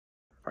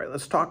All right,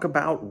 let's talk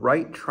about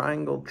right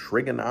triangle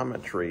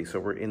trigonometry. So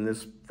we're in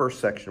this first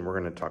section, we're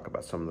going to talk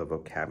about some of the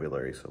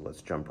vocabulary. So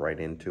let's jump right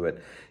into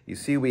it. You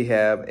see we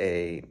have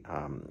a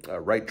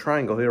right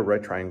triangle here. A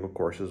right triangle, of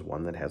course, is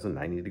one that has a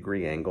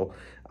 90-degree angle.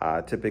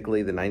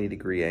 Typically, the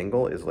 90-degree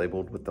angle is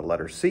labeled with the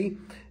letter C,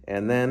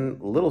 and then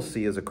little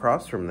c is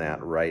across from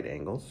that right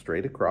angle,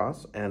 straight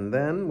across. And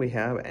then we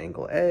have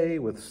angle A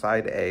with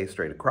side A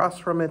straight across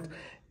from it,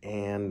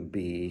 and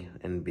B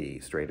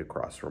straight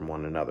across from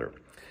one another.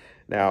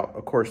 Now,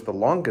 of course, the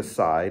longest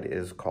side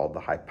is called the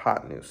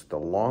hypotenuse. The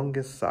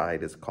longest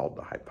side is called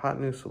the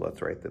hypotenuse, so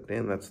let's write that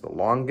in. That's the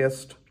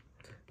longest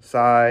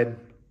side,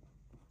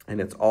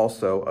 and it's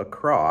also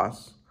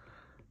across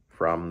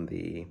from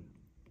the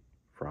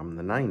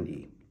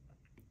 90.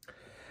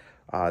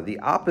 The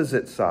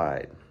opposite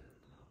side,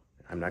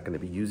 I'm not going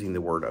to be using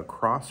the word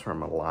across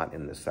from a lot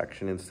in this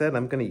section. Instead,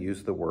 I'm going to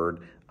use the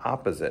word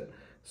opposite.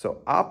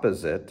 So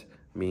opposite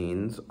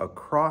means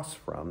across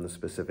from the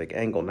specific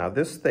angle. Now,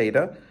 this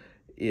theta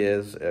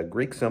is a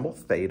Greek symbol,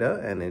 theta,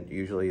 and it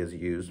usually is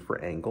used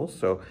for angles.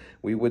 So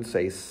we would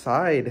say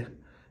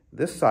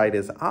this side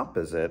is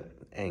opposite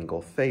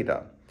angle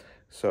theta.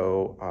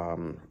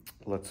 So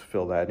let's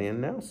fill that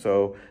in now.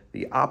 So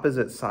the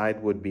opposite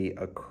side would be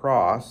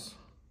across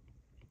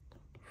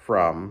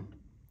from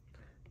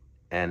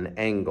an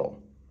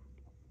angle.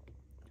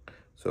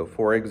 So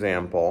for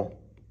example,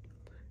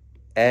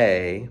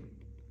 A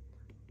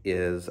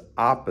is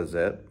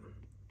opposite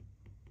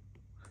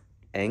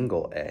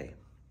angle A.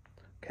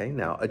 Okay,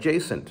 now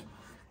adjacent.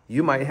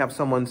 You might have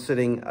someone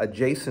sitting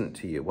adjacent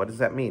to you. What does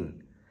that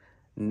mean?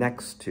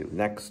 Next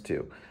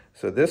to.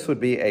 So this would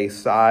be a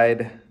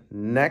side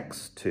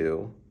next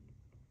to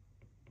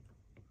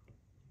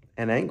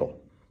an angle.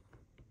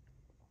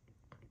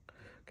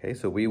 Okay,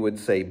 so we would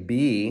say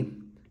B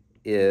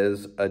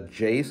is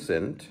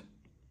adjacent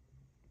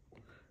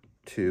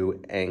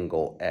to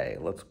angle A.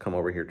 Let's come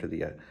over here to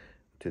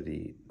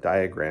the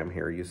diagram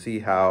here. You see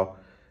how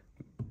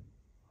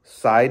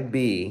side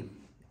B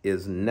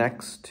is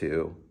next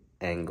to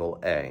angle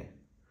A.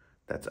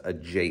 That's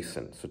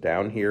adjacent. So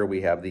down here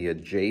we have the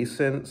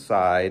adjacent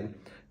side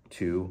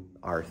to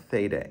our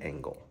theta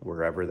angle,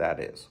 wherever that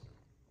is.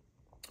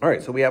 All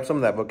right, so we have some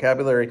of that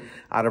vocabulary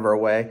out of our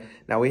way.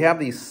 Now we have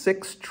these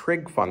 6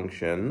 trig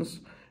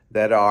functions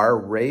that are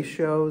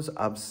ratios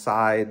of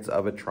sides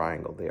of a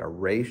triangle. They are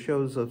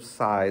ratios of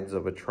sides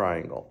of a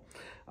triangle.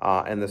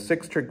 And the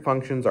 6 trig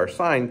functions are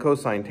sine,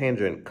 cosine,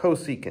 tangent,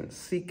 cosecant,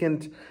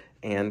 secant,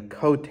 and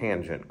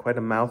cotangent. Quite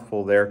a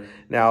mouthful there.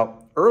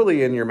 Now,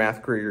 early in your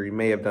math career, you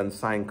may have done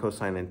sine,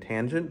 cosine, and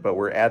tangent, but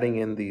we're adding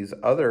in these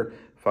other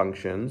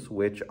functions,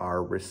 which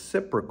are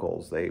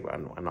reciprocals.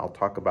 And I'll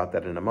talk about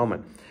that in a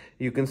moment.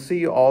 You can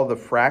see all the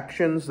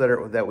fractions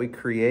that we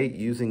create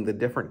using the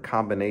different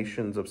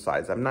combinations of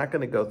sides. I'm not going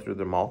to go through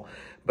them all,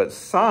 but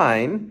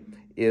sine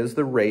is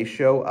the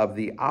ratio of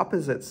the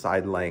opposite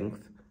side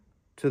length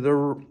to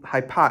the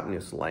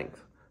hypotenuse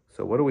length.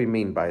 So what do we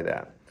mean by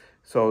that?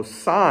 So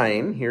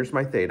sine, here's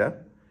my theta,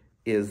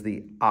 is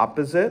the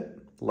opposite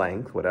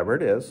length, whatever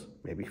it is,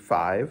 maybe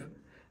 5,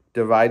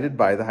 divided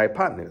by the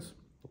hypotenuse,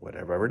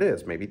 whatever it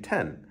is, maybe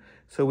 10.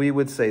 So we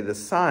would say the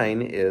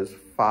sine is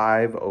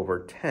 5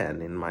 over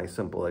 10 in my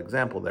simple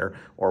example there,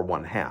 or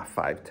 1/2.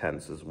 5/10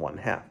 is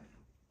 1/2.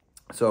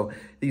 So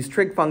these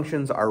trig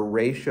functions are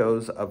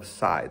ratios of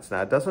sides.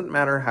 Now, it doesn't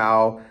matter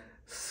how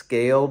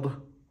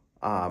scaled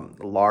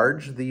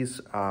large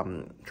these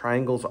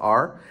triangles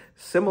are.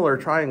 Similar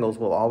triangles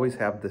will always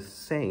have the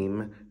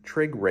same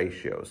trig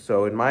ratio.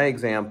 So in my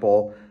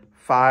example,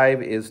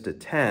 5 is to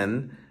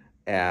 10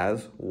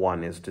 as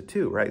 1 is to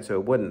 2, right? So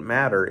it wouldn't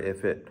matter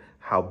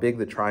how big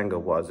the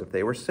triangle was. If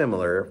they were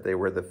similar, if they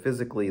were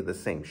physically the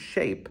same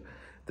shape,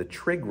 the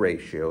trig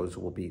ratios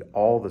will be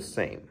all the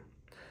same.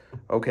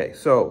 Okay,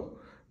 so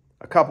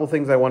a couple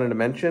things I wanted to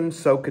mention.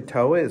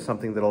 SOHCAHTOA is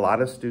something that a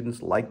lot of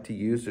students like to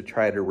use to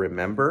try to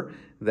remember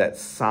that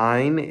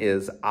sine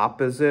is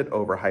opposite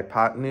over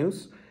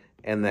hypotenuse,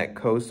 and that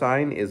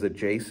cosine is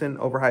adjacent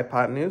over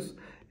hypotenuse,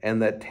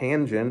 and that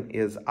tangent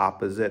is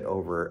opposite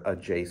over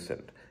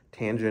adjacent.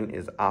 Tangent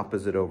is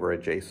opposite over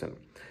adjacent.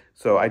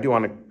 So I do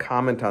want to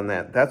comment on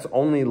that. That's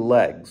only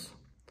legs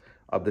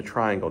of the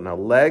triangle. Now,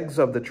 legs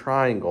of the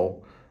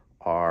triangle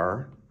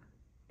are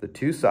the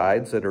 2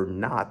 sides that are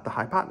not the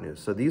hypotenuse.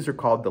 So these are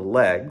called the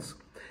legs,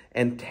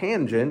 and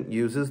tangent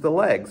uses the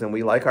legs, and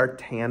we like our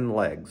tan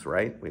legs,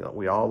 right?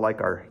 We all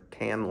like our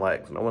tan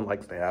legs. No one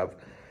likes to have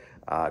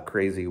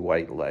crazy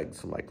white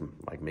legs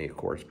like me, of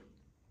course.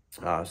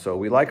 So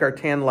we like our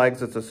tan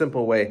legs. It's a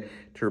simple way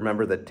to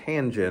remember that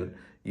tangent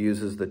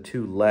uses the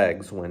 2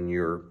 legs when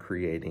you're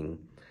creating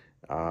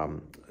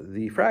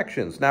the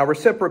fractions. Now,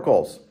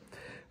 reciprocals.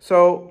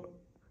 So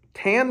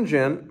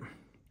tangent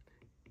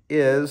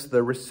is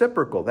the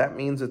reciprocal. That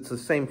means it's the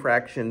same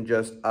fraction,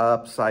 just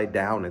upside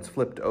down. It's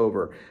flipped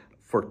over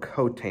for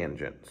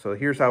cotangent. So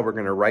here's how we're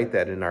going to write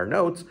that in our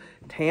notes.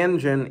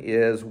 Tangent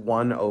is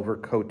 1 over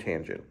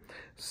cotangent.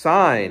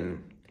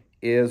 Sine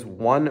is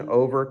 1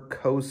 over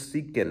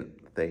cosecant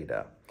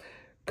theta.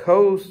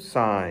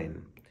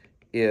 Cosine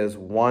is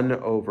 1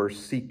 over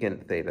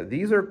secant theta.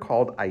 These are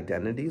called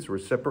identities,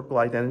 reciprocal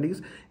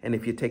identities. And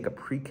if you take a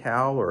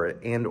pre-cal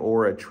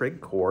or a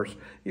trig course,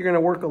 you're going to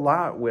work a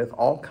lot with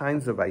all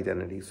kinds of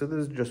identities. So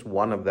this is just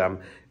one of them.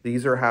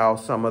 These are how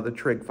some of the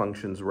trig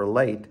functions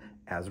relate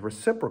as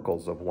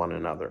reciprocals of one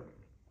another.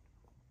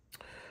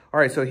 All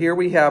right, so here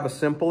we have a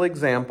simple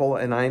example,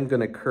 and I'm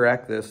going to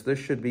correct this. This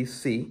should be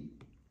C,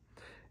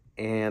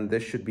 and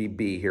this should be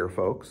B here,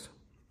 folks.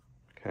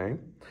 Okay.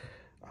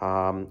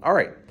 All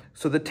right.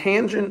 So the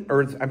tangent,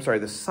 or I'm sorry,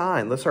 the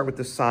sine, let's start with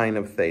the sine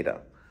of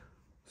theta.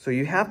 So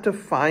you have to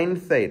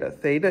find theta.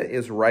 Theta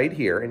is right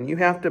here, and you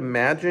have to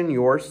imagine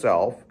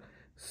yourself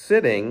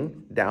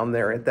sitting down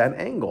there at that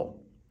angle.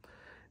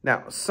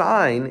 Now,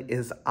 sine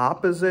is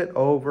opposite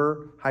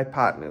over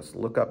hypotenuse.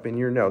 Look up in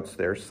your notes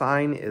there.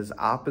 Sine is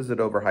opposite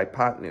over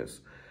hypotenuse.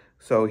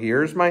 So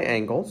here's my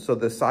angle. So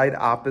the side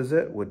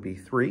opposite would be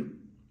 3,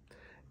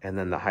 and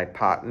then the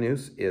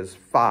hypotenuse is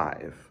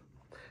 5.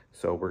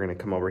 So we're going to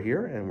come over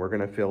here and we're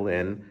going to fill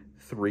in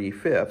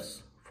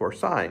 3/5 for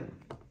sine.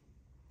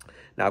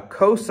 Now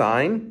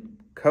cosine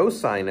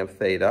of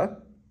theta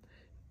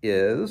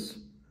is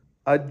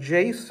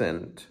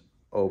adjacent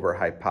over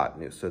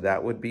hypotenuse. So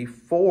that would be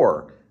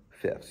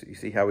 4/5. You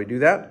see how we do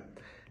that?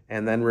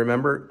 And then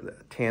remember,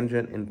 the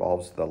tangent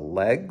involves the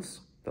legs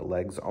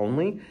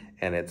only,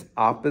 and it's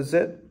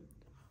opposite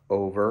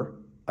over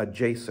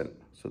adjacent.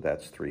 So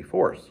that's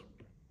 3/4.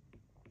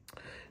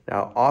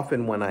 Now,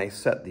 often when I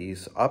set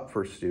these up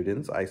for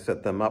students, I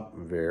set them up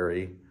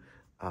very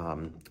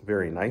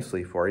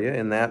nicely for you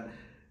in that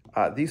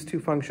these two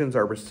functions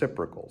are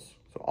reciprocals.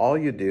 So all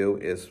you do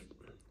is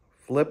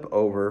flip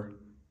over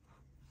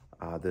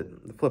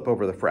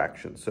the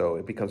fraction. So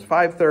it becomes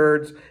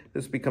 5/3,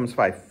 this becomes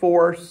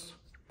 5/4,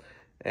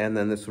 and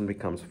then this one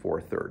becomes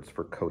 4/3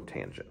 for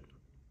cotangent.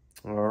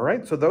 All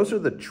right, so those are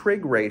the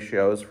trig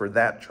ratios for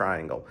that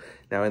triangle.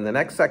 Now in the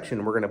next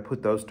section, we're going to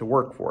put those to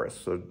work for us.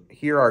 So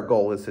here our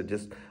goal is to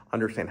just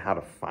understand how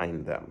to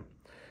find them.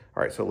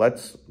 All right, so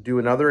let's do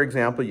another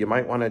example. You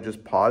might want to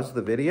just pause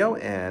the video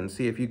and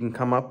see if you can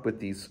come up with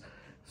these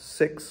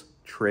 6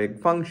 trig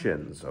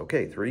functions.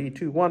 Okay, 3,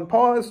 2, 1,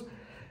 pause.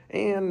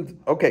 And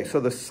okay, so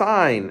the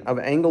sine of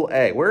angle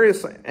A. Where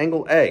is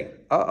angle A?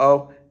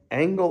 Uh-oh,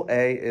 angle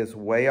A is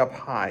way up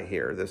high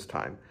here this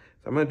time.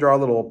 So I'm going to draw a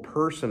little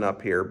person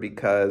up here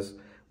because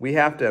we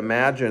have to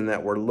imagine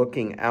that we're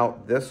looking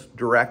out this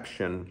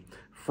direction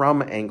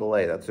from angle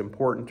A. That's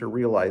important to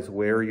realize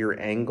where your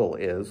angle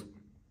is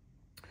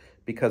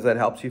because that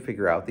helps you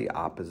figure out the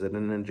opposite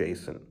and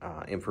adjacent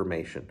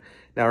information.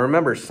 Now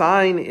remember,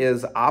 sine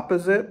is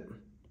opposite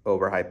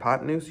over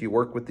hypotenuse. You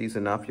work with these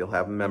enough, you'll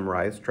have them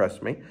memorized,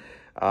 trust me.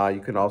 You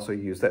can also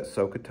use that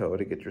SOHCAHTOA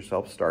to get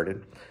yourself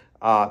started.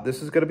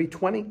 This is going to be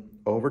 20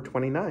 over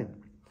 29.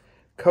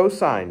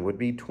 Cosine would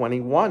be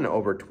 21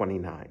 over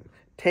 29.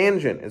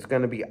 Tangent is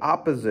going to be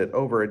opposite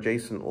over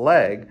adjacent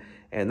leg.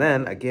 And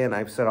then, again,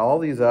 I've set all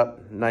these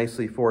up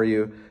nicely for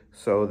you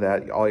so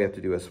that all you have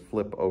to do is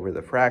flip over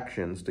the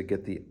fractions to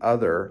get the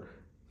other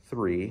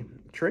 3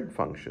 trig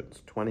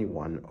functions,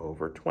 21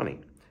 over 20.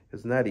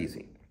 Isn't that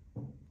easy?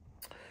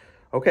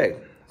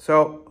 Okay,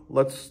 so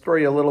let's throw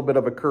you a little bit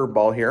of a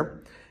curveball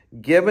here.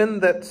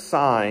 Given that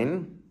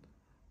sine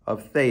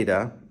of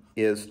theta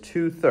is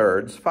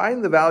 2/3.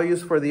 Find the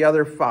values for the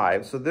other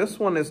 5. So this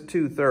one is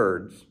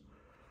 2/3.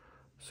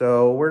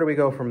 So where do we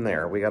go from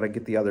there? We got to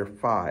get the other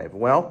 5.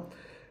 Well,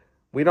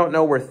 we don't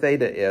know where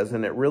theta is,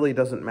 and it really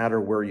doesn't matter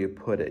where you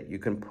put it. You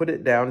can put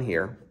it down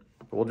here.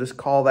 We'll just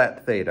call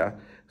that theta.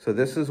 So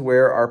this is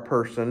where our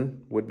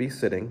person would be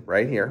sitting,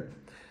 right here.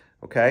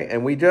 Okay,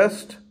 and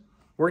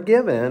we're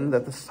given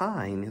that the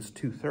sine is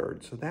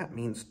 2/3. So that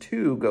means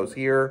 2 goes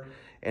here,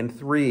 and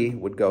 3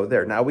 would go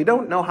there. Now, we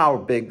don't know how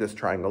big this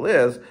triangle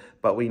is,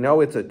 but we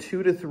know it's a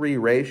 2-to-3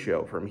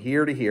 ratio. From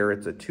here to here,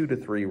 it's a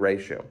 2-to-3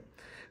 ratio.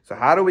 So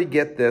how do we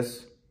get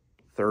this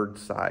third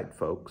side,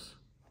 folks?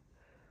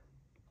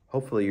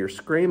 Hopefully you're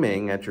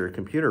screaming at your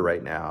computer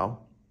right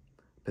now,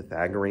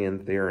 Pythagorean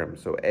theorem.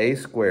 So a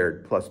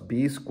squared plus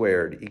b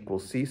squared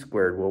equals c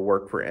squared will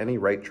work for any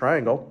right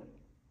triangle.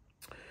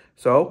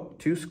 So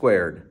 2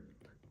 squared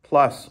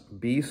plus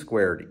b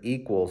squared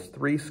equals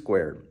 3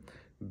 squared.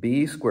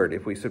 B squared,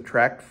 if we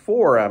subtract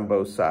 4 on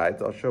both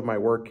sides, I'll show my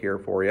work here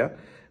for you,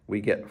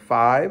 we get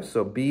 5,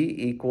 so b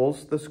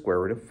equals the square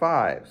root of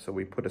 5. So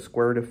we put a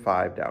square root of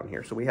 5 down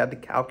here. So we had to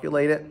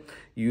calculate it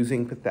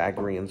using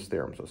Pythagorean's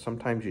theorem. So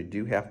sometimes you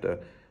do have to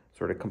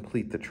sort of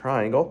complete the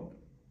triangle.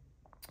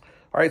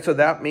 All right, so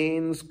that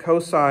means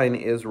cosine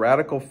is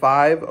radical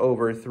 5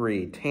 over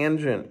 3.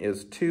 Tangent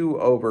is 2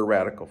 over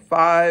radical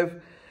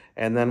 5.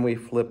 And then we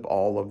flip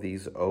all of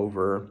these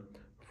over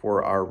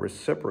for our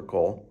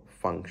reciprocal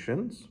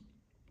functions.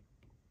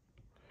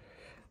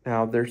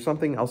 Now, there's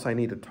something else I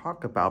need to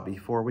talk about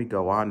before we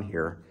go on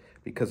here,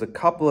 because a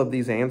couple of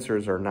these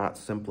answers are not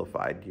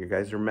simplified. You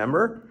guys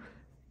remember?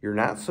 You're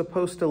not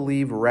supposed to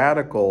leave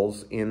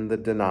radicals in the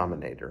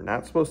denominator.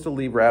 Not supposed to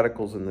leave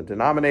radicals in the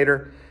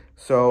denominator.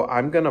 So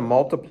I'm going to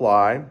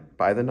multiply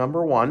by the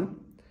number 1,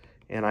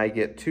 and I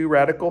get 2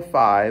 radical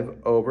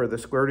 5 over the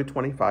square root of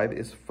 25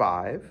 is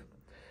 5.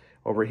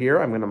 Over here,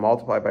 I'm going to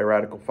multiply by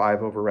radical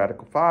 5 over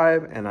radical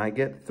 5, and I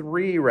get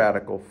 3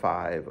 radical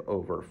 5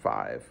 over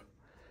 5.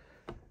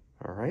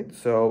 All right,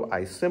 so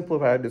I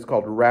simplified. It's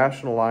called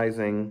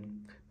rationalizing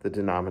the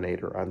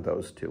denominator on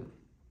those two.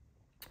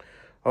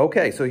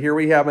 Okay, so here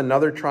we have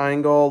another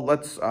triangle.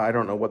 I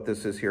don't know what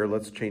this is here.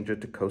 Let's change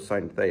it to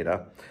cosine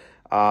theta.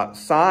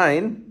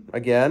 Sine,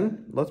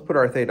 again, let's put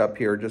our theta up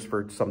here just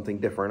for something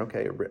different.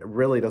 Okay, it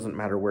really doesn't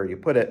matter where you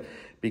put it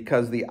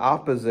because the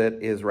opposite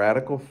is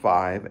radical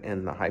 5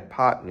 and the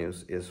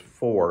hypotenuse is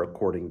 4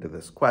 according to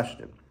this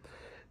question.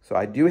 So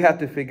I do have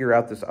to figure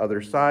out this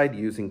other side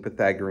using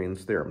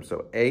Pythagorean's theorem.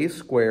 So a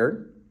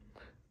squared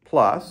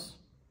plus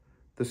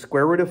the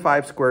square root of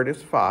 5 squared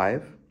is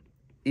 5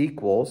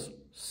 equals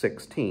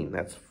 16.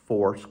 That's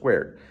 4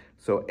 squared.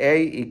 So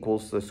a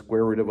equals the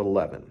square root of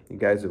 11. You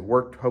guys have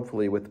worked,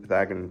 hopefully, with the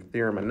Pythagorean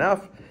theorem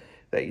enough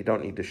that you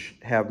don't need to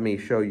have me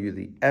show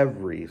you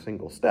every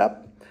single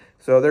step.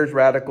 So there's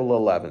radical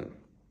 11.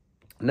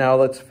 Now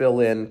let's fill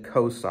in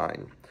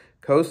cosine.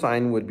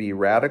 Cosine would be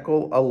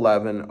radical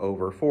 11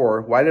 over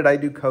 4. Why did I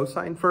do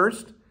cosine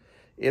first?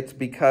 It's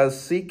because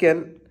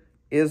secant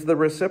is the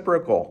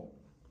reciprocal.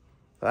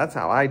 That's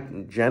how I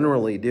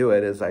generally do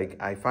it, is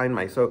I find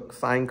my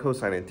sine,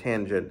 cosine, and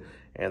tangent,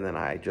 and then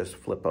I just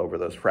flip over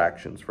those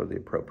fractions for the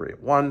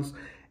appropriate ones.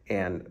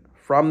 And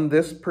from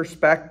this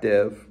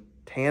perspective,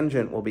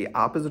 tangent will be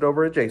opposite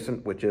over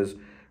adjacent, which is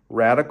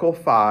radical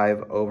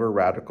 5 over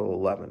radical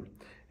 11.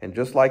 And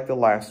just like the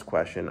last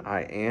question,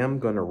 I am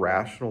going to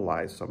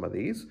rationalize some of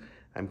these.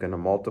 I'm going to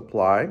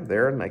multiply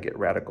there, and I get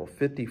radical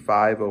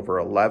 55 over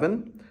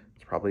 11.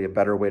 It's probably a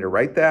better way to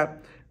write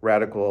that.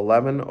 Radical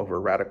 11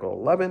 over radical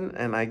 11,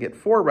 and I get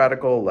 4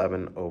 radical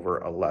 11 over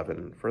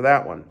 11 for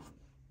that one.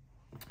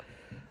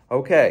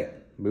 Okay,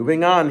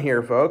 moving on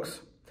here,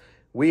 folks.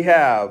 We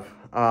have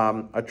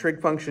a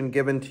trig function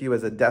given to you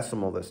as a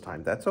decimal this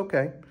time. That's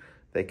okay.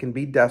 They can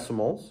be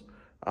decimals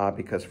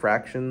because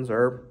fractions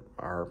are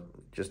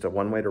just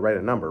one way to write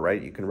a number, right?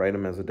 You can write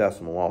them as a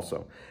decimal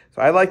also.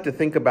 So I like to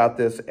think about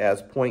this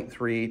as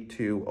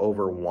 0.32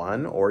 over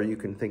 1, or you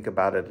can think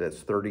about it as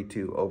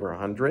 32 over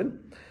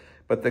 100.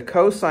 But the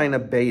cosine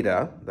of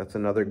beta, that's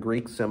another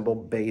Greek symbol,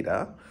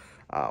 beta,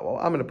 well,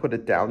 I'm going to put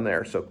it down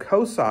there. So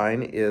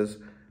cosine is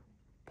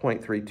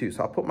 0.32.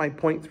 So I'll put my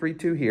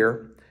 0.32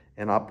 here,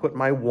 and I'll put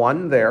my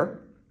 1 there.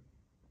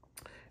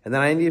 And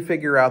then I need to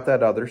figure out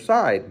that other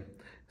side.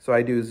 So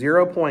I do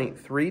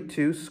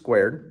 0.32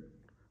 squared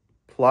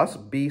plus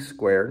b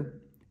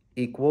squared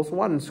equals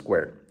 1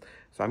 squared.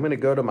 So I'm going to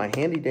go to my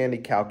handy-dandy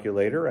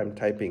calculator. I'm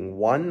typing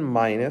 1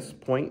 minus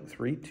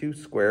 0.32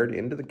 squared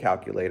into the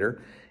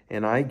calculator,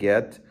 and I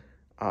get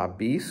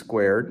b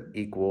squared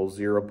equals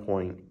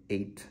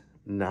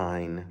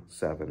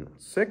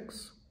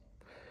 0.8976.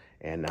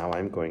 And now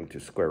I'm going to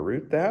square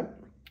root that.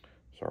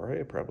 Sorry,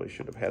 I probably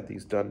should have had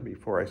these done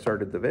before I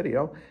started the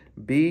video.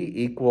 b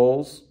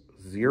equals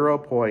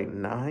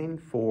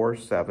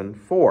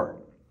 0.9474.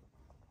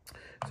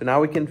 So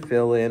now we can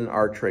fill in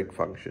our trig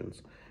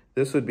functions.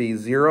 This would be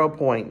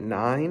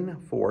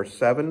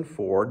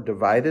 0.9474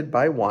 divided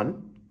by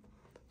 1.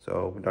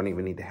 So we don't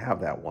even need to have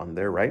that 1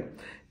 there, right?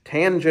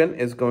 Tangent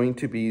is going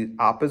to be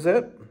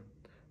opposite.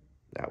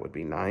 That would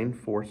be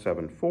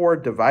 9474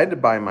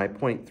 divided by my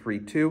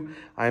 0.32.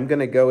 I'm going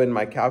to go in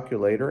my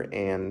calculator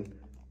and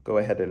go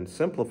ahead and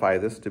simplify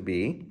this to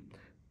be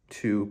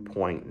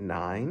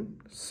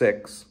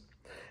 2.96.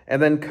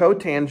 And then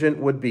cotangent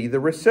would be the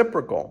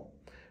reciprocal.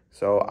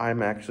 So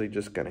I'm actually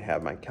just going to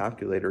have my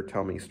calculator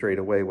tell me straight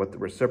away what the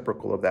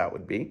reciprocal of that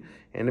would be.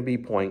 And it'd be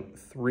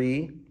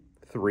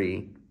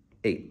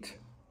 0.338.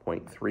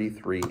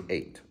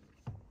 0.338.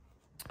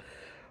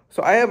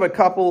 So I have a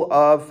couple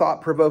of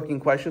thought-provoking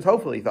questions,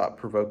 hopefully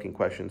thought-provoking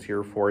questions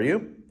here for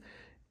you.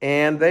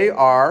 And they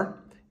are,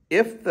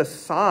 if the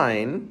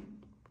sine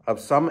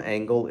of some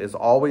angle is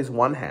always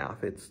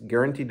 1/2, it's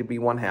guaranteed to be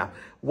 1/2,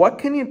 what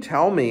can you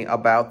tell me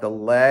about the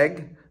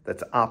leg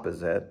that's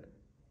opposite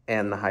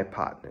and the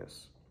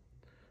hypotenuse?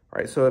 All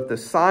right, so if the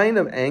sine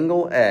of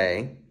angle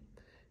A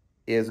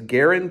is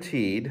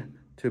guaranteed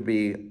to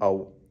be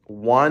a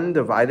 1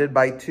 divided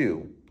by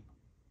 2,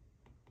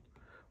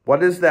 what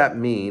does that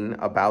mean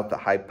about the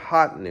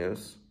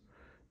hypotenuse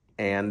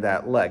and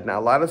that leg? Now,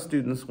 a lot of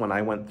students, when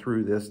I went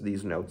through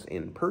these notes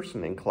in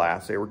person in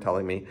class, they were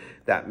telling me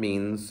that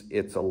means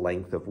it's a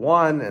length of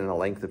 1 and a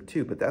length of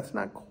 2, but that's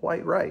not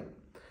quite right.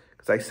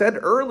 Because I said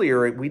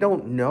earlier, we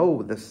don't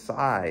know the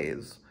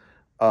size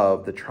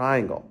of the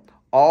triangle.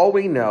 All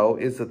we know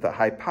is that the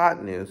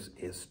hypotenuse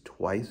is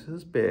twice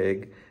as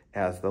big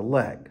as the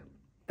leg.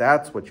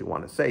 That's what you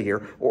want to say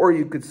here. Or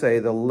you could say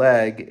the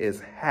leg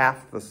is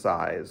half the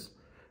size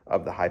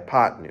of the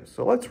hypotenuse.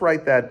 So let's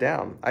write that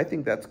down. I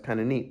think that's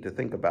kind of neat to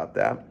think about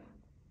that.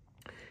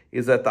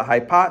 Is that the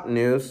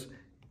hypotenuse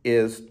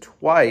is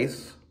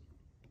twice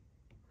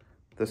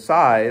the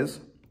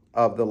size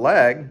of the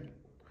leg,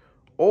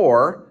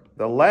 or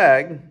the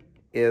leg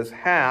is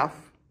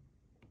half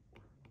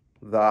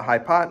the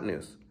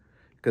hypotenuse.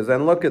 Because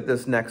then look at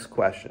this next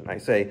question. I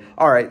say,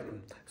 all right,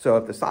 so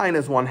if the sine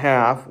is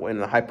 1/2 when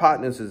the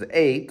hypotenuse is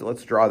 8,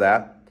 let's draw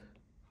that.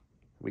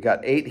 We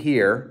got 8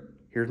 here.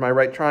 Here's my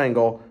right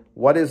triangle.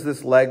 What is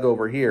this leg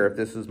over here if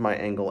this is my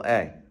angle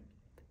A?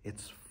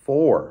 It's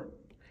 4.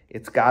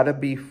 It's got to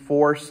be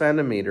 4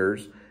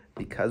 centimeters.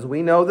 Because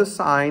we know the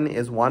sine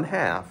is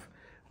 1/2,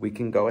 we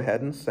can go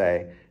ahead and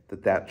say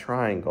that that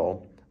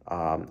triangle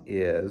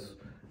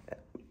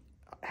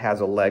has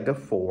a leg of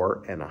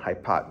 4 and a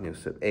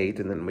hypotenuse of 8,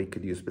 and then we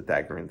could use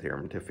Pythagorean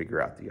theorem to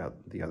figure out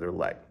the other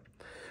leg.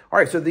 All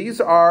right, so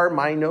these are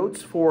my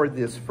notes for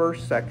this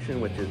first section,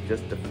 which is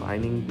just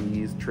defining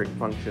these trig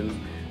functions.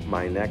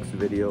 My next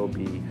video will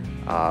be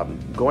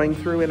going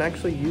through and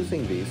actually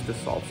using these to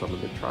solve some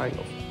of the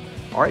triangles.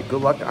 All right,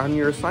 good luck on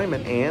your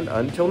assignment, and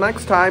until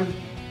next time.